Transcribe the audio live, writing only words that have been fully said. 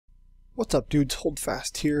What's up, dudes? Hold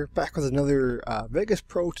fast here, back with another Vegas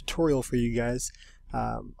Pro tutorial for you guys.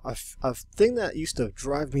 A thing that used to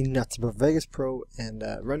drive me nuts about Vegas Pro and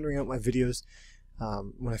rendering out my videos.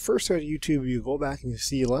 When I first started YouTube, you go back and you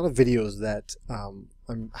see a lot of videos that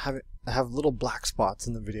I have little black spots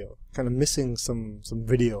in the video, kind of missing some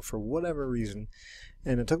video for whatever reason.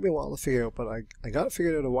 And it took me a while to figure out, but I got it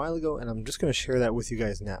figured out a while ago, and I'm just going to share that with you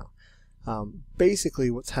guys now.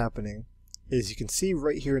 Basically, what's happening is you can see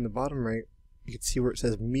right here in the bottom right, you can see where it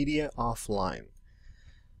says media offline.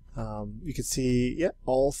 You can see, yeah,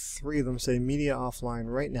 all three of them say media offline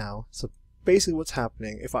right now. So basically what's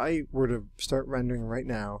happening, if I were to start rendering right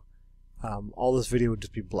now, all this video would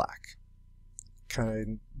just be black.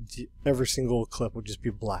 Kind of every single clip would just be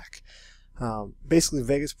black. Basically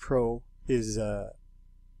Vegas Pro isn't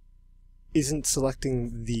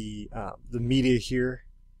selecting the media here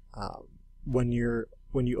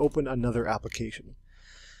when you open another application.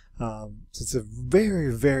 So it's a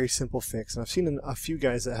very, very simple fix, and I've seen a few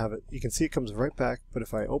guys that have it. You can see it comes right back, but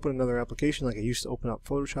if I open another application, like I used to open up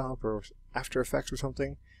Photoshop or After Effects or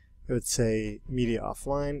something, it would say media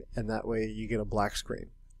offline, and that way you get a black screen.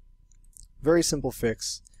 Very simple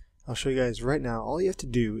fix. I'll show you guys right now. All you have to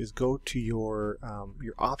do is go to your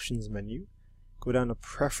options menu, go down to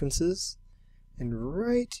preferences, and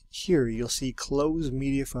right here you'll see close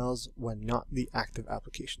media files when not the active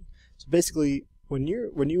application. So basically, when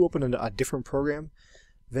you open a different program,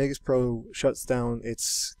 Vegas Pro shuts down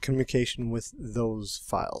its communication with those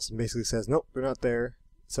files and basically says, nope, they're not there.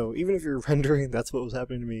 So even if you're rendering, that's what was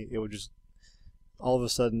happening to me, it would just all of a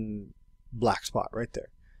sudden black spot right there.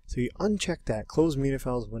 So you uncheck that, close media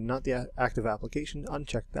files when not the active application,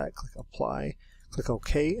 uncheck that, click apply, click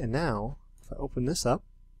OK, and now if I open this up,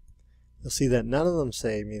 you'll see that none of them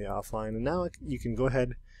say media offline, and now you can go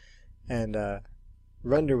ahead and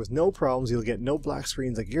render with no problems. You'll get no black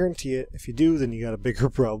screens, I guarantee it. If you do, then you got a bigger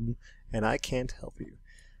problem, and I can't help you.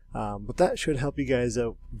 But that should help you guys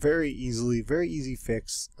out very easily, very easy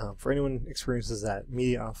fix for anyone who experiences that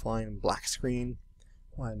media offline black screen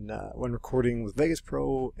when recording with Vegas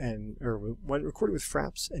Pro or when recording with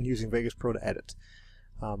Fraps and using Vegas Pro to edit.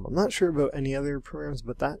 I'm not sure about any other programs,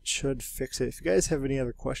 but that should fix it. If you guys have any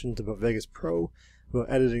other questions about Vegas Pro,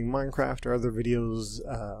 about editing Minecraft or other videos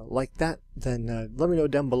like that, then let me know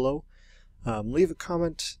down below. Leave a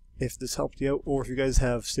comment if this helped you out, or if you guys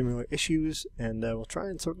have similar issues, and we'll try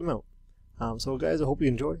and sort them out. So guys, I hope you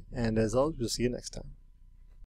enjoy, and as always, we'll see you next time.